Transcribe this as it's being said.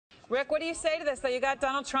Rick, what do you say to this? So you got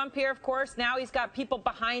Donald Trump here, of course. Now he's got people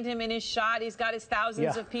behind him in his shot. He's got his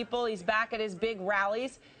thousands of people. He's back at his big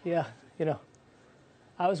rallies. Yeah, you know,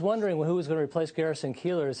 I was wondering who was going to replace Garrison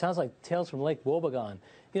Keillor. It sounds like Tales from Lake Wobegon.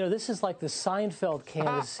 You know, this is like the Seinfeld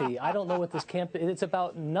candidacy. I don't know what this campaign, it's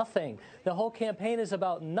about nothing. The whole campaign is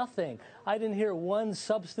about nothing. I didn't hear one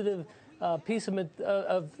substantive piece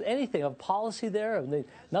of anything, of policy there.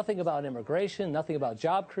 Nothing about immigration, nothing about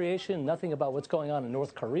job creation, nothing about what's going on in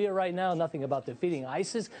North Korea right now, nothing about defeating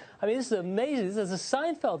ISIS. I mean, this is amazing. This is a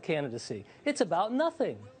Seinfeld candidacy. It's about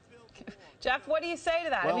nothing. Jeff, what do you say to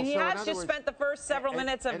that? Well, I mean, he so has just spent the first several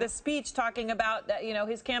minutes of the speech talking about, you know,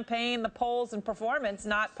 his campaign, the polls, and performance,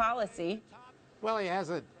 not policy. Well, he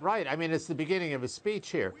hasn't, right. I mean, it's the beginning of his speech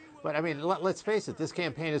here. But, I mean, let's face it, this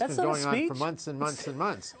campaign has been going on for months and months and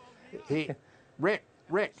months. Rick,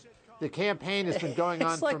 the campaign has been going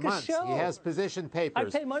on for months. He has position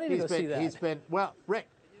papers. I pay money to go see that. Well,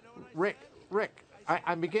 Rick,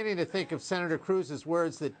 I'm beginning to think of Senator Cruz's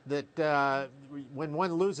words that when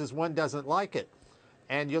one loses, one doesn't like it.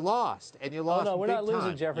 And you lost. And you lost. Oh, no, we're not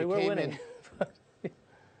losing, time. Jeffrey. We're winning.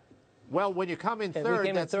 Well, when you come in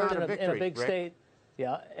third, that's not a victory, in a big state.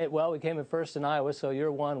 Yeah, well, we came in first in Iowa, so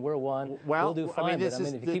you're one, we're one. Well, we'll do fine. But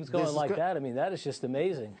if it keeps going like that, I mean, that is just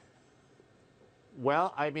amazing.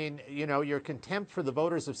 Well, I mean, you know, your contempt for the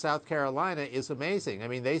voters of South Carolina is amazing. I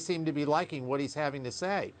mean, they seem to be liking what he's having to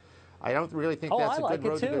say. I don't really think that's a good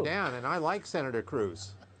road to go down, and I like Senator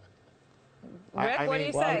Cruz. Rick, what do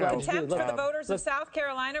you say? Contempt for the voters of South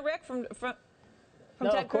Carolina, Rick, from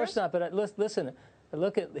no, Ted of course Cruz? not. But listen,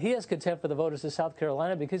 he has contempt for the voters of South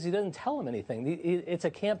Carolina because he doesn't tell them anything. It's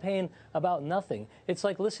a campaign about nothing. It's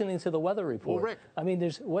like listening to the weather report. Well, Rick, I mean,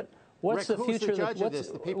 what's Rick, the future? Who's the judge of this?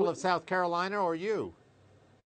 The people of South Carolina or you?